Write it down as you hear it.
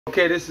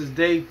Okay, this is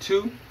day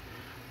 2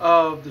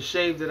 of the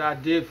shave that I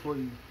did for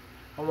you.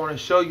 I want to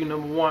show you,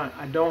 number 1,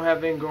 I don't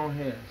have ingrown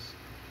hairs.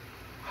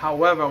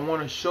 However, I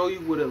want to show you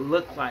what it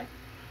looked like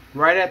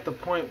right at the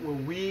point where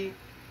we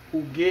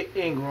who get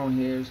ingrown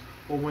hairs,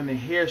 or when the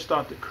hair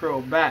start to curl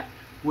back,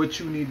 what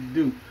you need to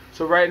do.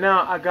 So right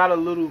now I got a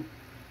little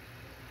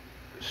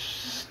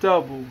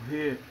stubble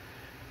here.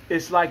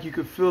 It's like you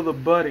could feel the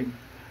budding,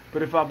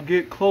 but if I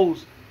get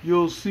close,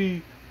 you'll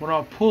see when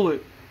I pull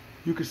it,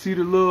 you can see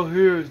the little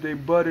hairs, they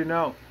budding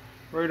out.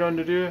 Right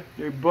under there,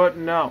 they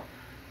budding out.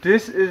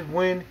 This is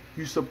when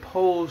you're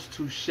supposed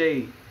to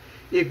shave.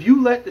 If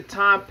you let the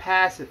time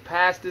pass it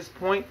past this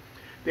point,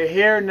 the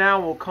hair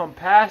now will come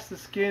past the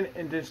skin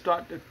and then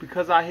start to,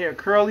 because our hair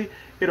curly,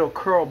 it'll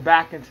curl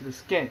back into the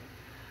skin.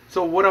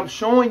 So what I'm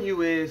showing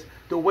you is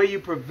the way you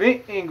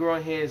prevent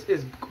ingrown hairs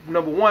is,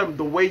 number 1,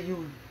 the way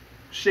you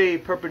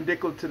shave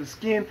perpendicular to the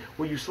skin,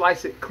 when you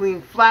slice it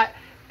clean flat,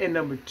 and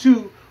number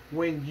 2,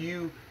 when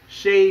you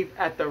shave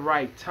at the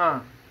right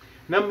time.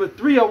 Number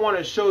 3, I want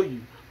to show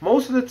you,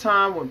 most of the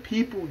time when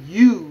people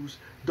use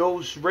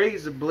those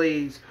razor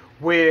blades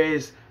where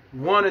it's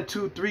 1 or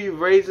 2, 3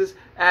 razors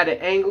at an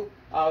angle,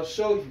 I'll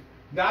show you,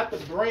 not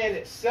the brand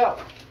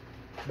itself,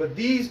 but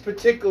these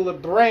particular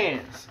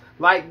brands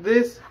like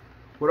this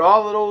with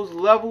all of those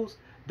levels,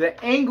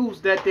 the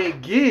angles that they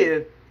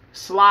give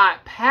slide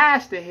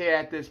past the hair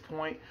at this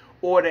point,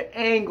 or the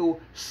angle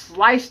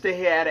slice the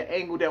hair at an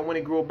angle that when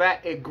it grow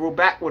back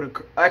with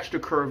an extra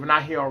curve, and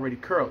our hair already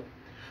curly.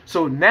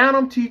 So now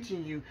I'm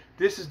teaching you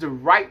this is the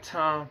right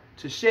time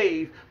to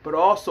shave, but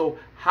also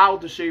how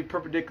to shave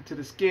perpendicular to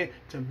the skin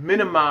to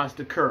minimize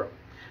the curl.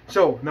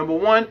 So number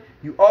 1,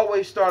 you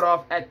always start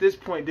off at this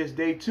point, this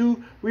day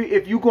 2.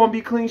 If you're going to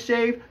be clean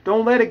shaved,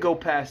 don't let it go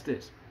past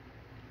this.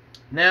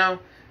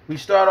 Now we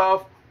start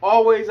off,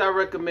 always I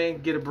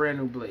recommend get a brand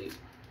new blade.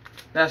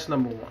 That's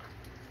number 1.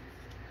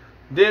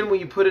 Then when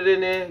you put it in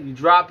there, you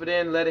drop it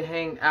in, let it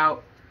hang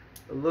out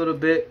a little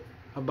bit,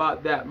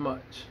 about that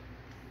much.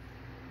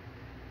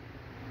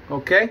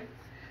 Okay?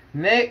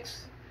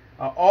 Next,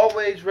 I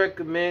always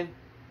recommend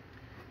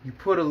you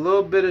put a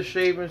little bit of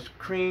shaving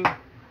cream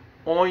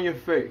on your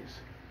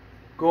face.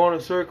 Go in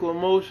a circular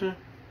motion,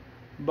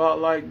 about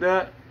like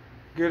that.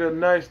 Get a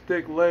nice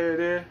thick layer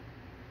there.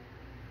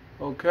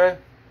 Okay?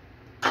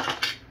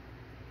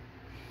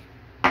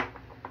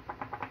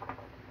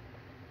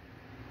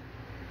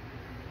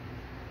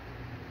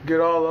 Get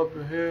all up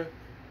in here.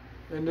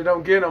 And then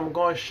again, I'm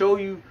going to show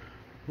you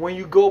when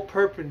you go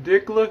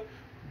perpendicular,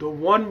 the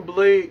 1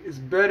 blade is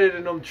better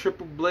than them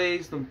triple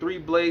blades, them 3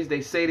 blades they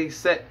say they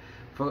set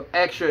for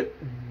extra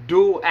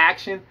dual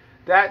action.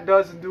 That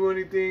doesn't do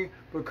anything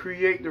but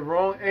create the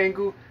wrong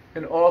angle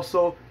and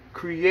also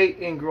create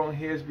ingrown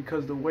hairs,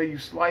 because the way you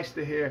slice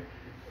the hair,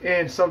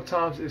 and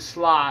sometimes it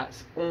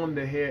slides on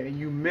the hair and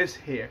you miss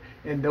hair,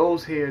 and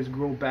those hairs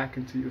grow back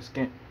into your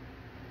skin.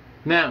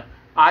 Now,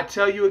 I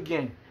tell you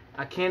again,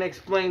 I can't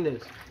explain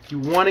this. You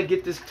want to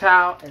get this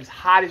towel as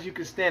hot as you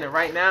can stand it.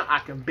 Right now, I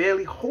can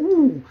barely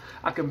hold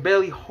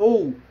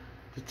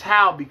the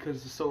towel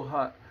because it's so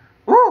hot.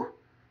 Woo!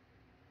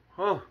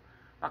 Oh,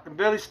 I can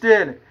barely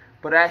stand it.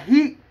 But that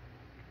heat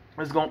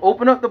is going to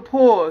open up the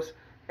pores,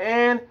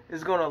 and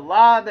it's going to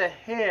allow the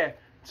hair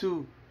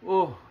to,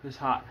 oh, it's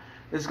hot.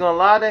 It's going to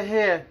allow the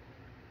hair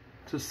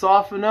to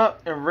soften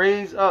up and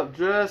raise up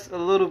just a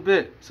little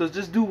bit. So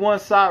just do one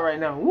side right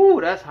now.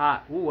 Woo, that's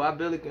hot. Woo, I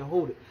barely can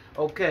hold it.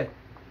 Okay.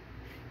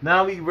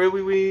 Now we where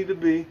we need to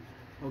be.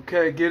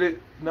 Okay, get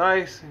it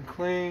nice and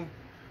clean.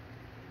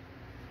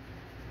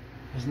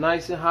 It's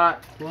nice and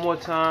hot. One more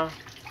time.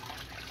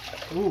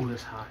 Ooh,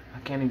 it's hot. I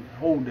can't even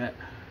hold that.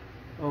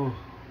 Oh,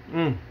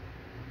 And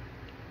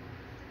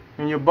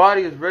your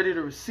body is ready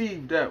to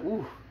receive that.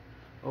 Ooh.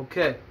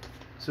 Okay.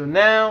 So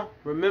now,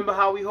 remember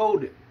how we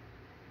hold it.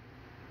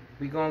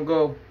 We're going to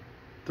go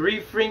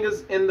 3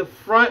 fingers in the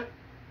front,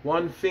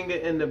 1 finger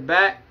in the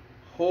back.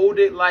 Hold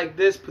it like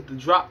this.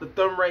 Drop the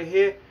thumb right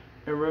here.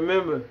 And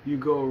remember, you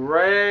go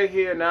right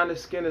here. Now the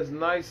skin is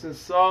nice and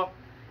soft.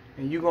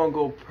 And you're going to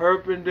go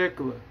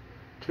perpendicular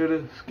to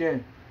the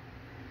skin.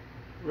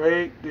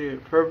 Right there.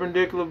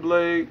 Perpendicular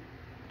blade.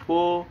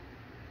 Pull,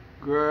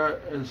 grab,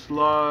 and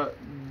slide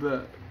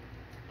back.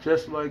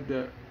 Just like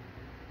that.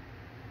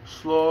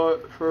 Slide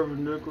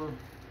perpendicular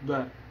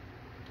back.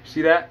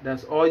 See that?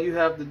 That's all you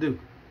have to do.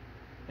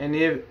 And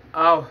if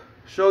I'll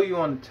show you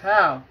on the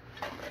towel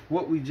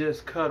what we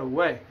just cut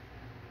away.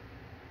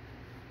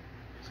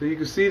 So you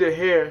can see the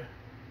hair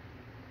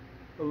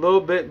a little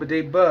bit, but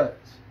they buds.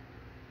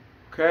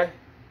 Okay?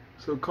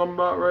 So come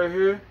about right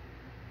here,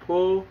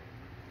 pull,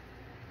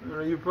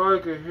 and you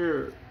probably can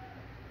hear it.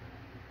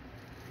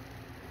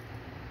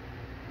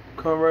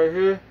 Come right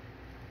here,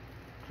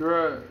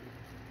 drag.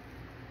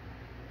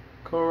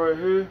 Come right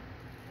here,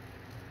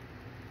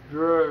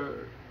 drag.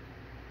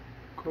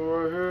 Come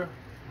right here,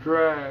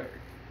 drag.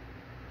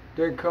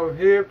 Then come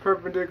here,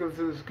 perpendicular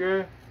to the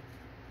skin,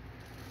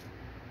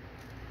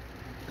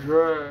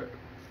 drag.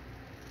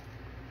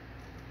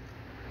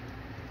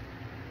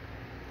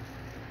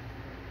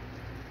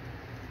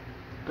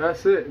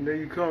 That's it. And then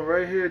you come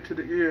right here to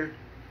the ear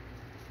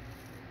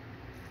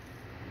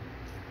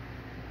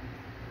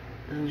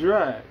and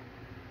drag.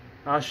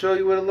 I'll show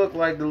you what it looked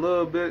like the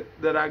little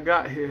bit that I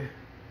got here.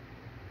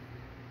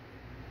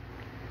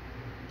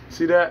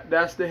 See that?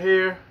 That's the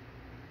hair.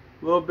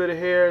 A little bit of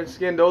hair and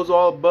skin. Those are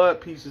all bud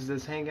pieces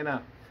that's hanging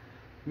out.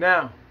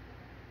 Now,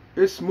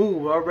 it's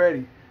smooth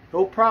already.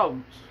 No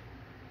problems.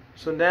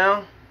 So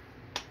now,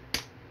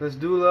 let's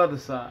do the other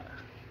side.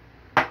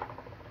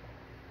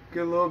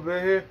 Get a little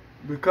bit here.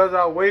 Because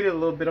I waited a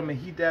little bit, I'm going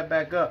to heat that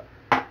back up.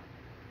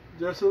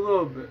 Just a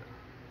little bit.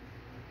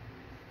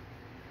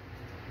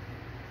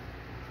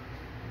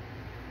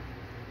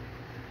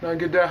 Now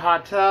get that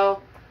hot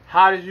towel.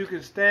 Hot as you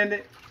can stand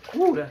it.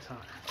 Ooh, that's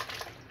hot.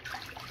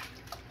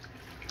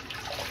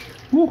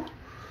 Woo!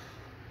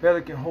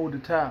 Barely can hold the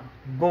towel.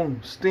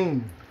 Boom,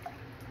 steam.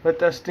 Let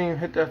that steam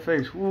hit that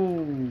face.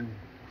 Ooh.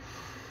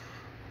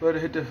 Let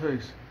it hit the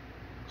face.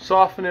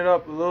 Soften it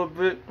up a little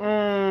bit.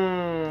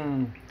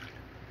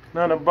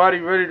 Now the body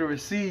ready to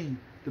receive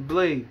the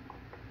blade.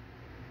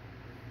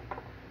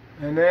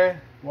 And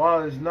then,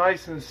 while it's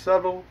nice and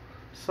supple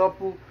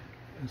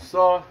and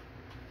soft,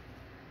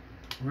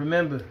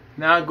 remember,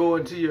 now go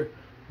into your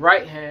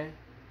right hand.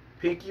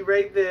 Pinky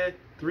right there.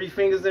 3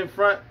 fingers in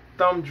front.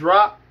 Thumb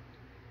drop.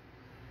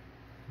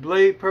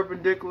 Blade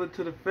perpendicular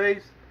to the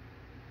face.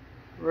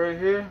 Right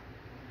here.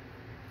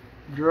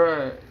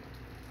 Drag.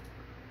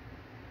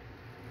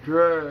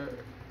 Drag.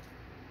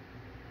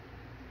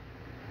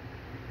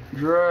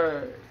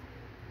 Drag.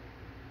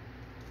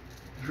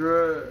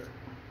 Drag.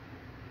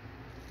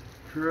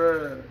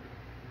 Drag.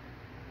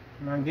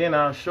 And again,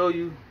 I'll show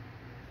you.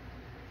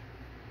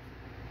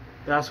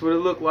 That's what it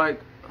looked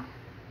like.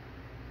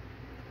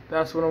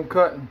 That's what I'm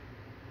cutting.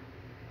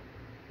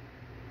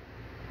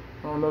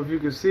 I don't know if you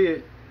can see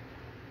it,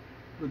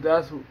 but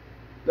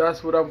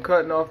that's what I'm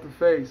cutting off the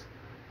face.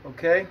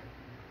 Okay?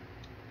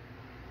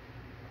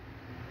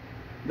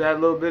 That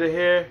little bit of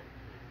hair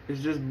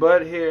is just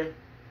bud hair,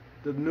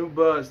 the new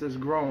buds that's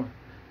growing.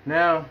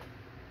 Now,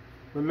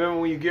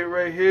 remember when you get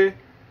right here,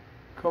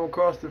 come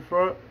across the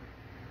front,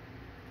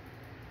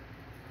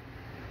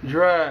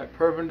 drag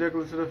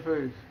perpendicular to the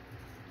face.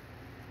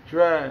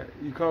 Drag.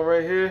 You come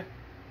right here,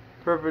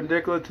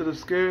 perpendicular to the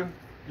skin,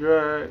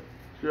 drag,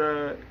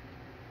 drag,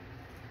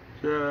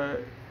 drag,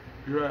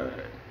 drag.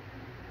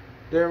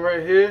 Then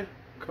right here,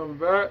 come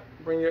back,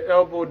 bring your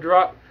elbow,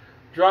 drop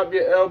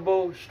your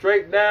elbow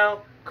straight down,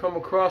 come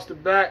across the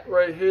back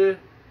right here,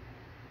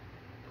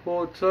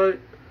 pull tight,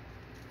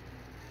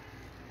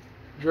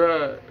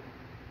 drag,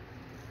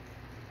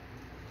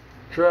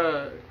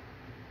 drag,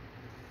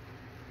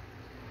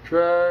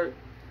 drag,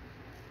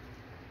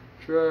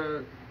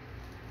 drag,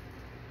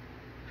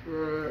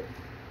 drag.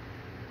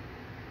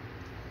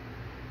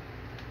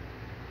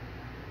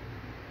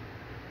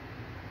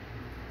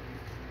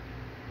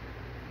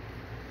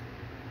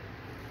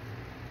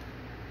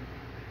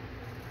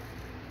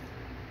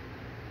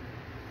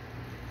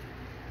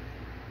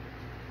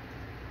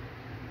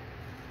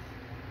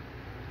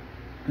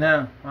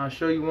 Now, I'll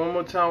show you one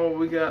more time what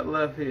we got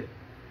left here.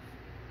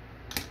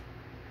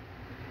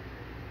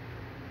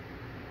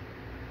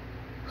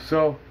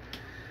 So,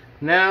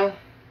 now,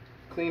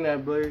 clean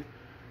that blade.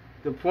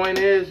 The point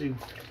is,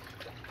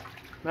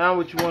 now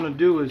what you want to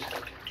do is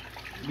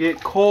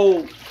get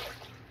cold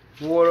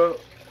water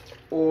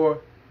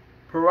or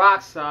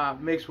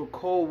peroxide mixed with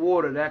cold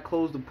water. That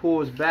closes the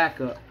pores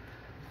back up.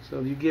 So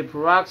if you get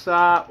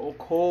peroxide or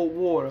cold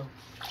water,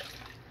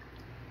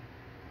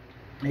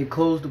 they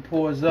close the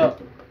pores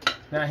up.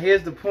 Now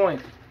here's the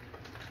point.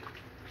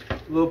 A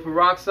little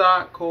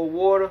peroxide, cold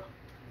water,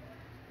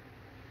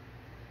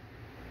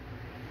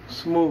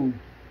 smooth.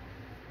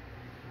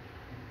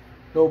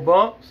 No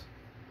bumps.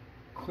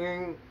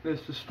 Clean,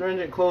 it's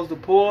astringent, close the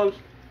pores,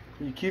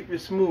 and you keep it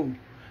smooth.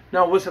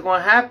 Now what's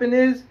going to happen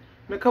is,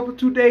 in a couple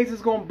 2 days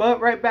it's going to bud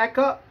right back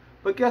up.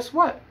 But guess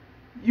what?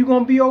 You're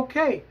going to be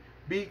okay,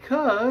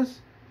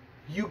 because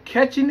you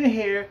catching the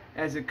hair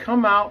as it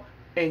come out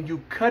and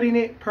you cutting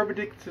it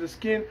perpendicular to the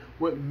skin,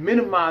 what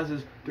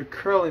minimizes the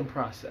curling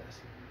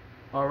process.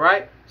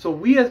 Alright? So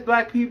we as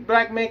black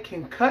men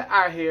can cut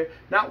our hair,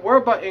 not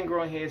worry about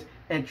ingrown hairs,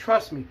 and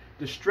trust me,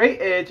 the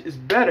straight edge is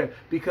better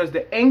because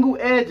the angle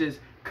edges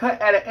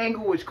cut at an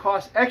angle which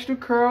costs extra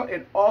curl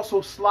and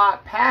also slide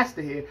past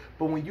the hair.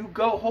 But when you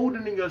go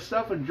holding it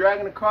yourself and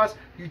dragging across,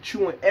 you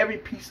chewing every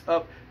piece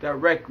up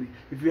directly.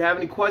 If you have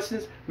any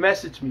questions,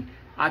 message me.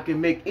 I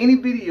can make any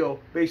video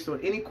based on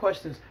any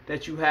questions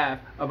that you have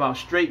about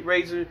straight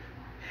razor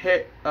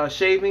hair,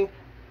 shaving,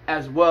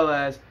 as well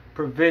as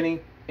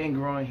preventing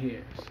ingrown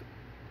hairs.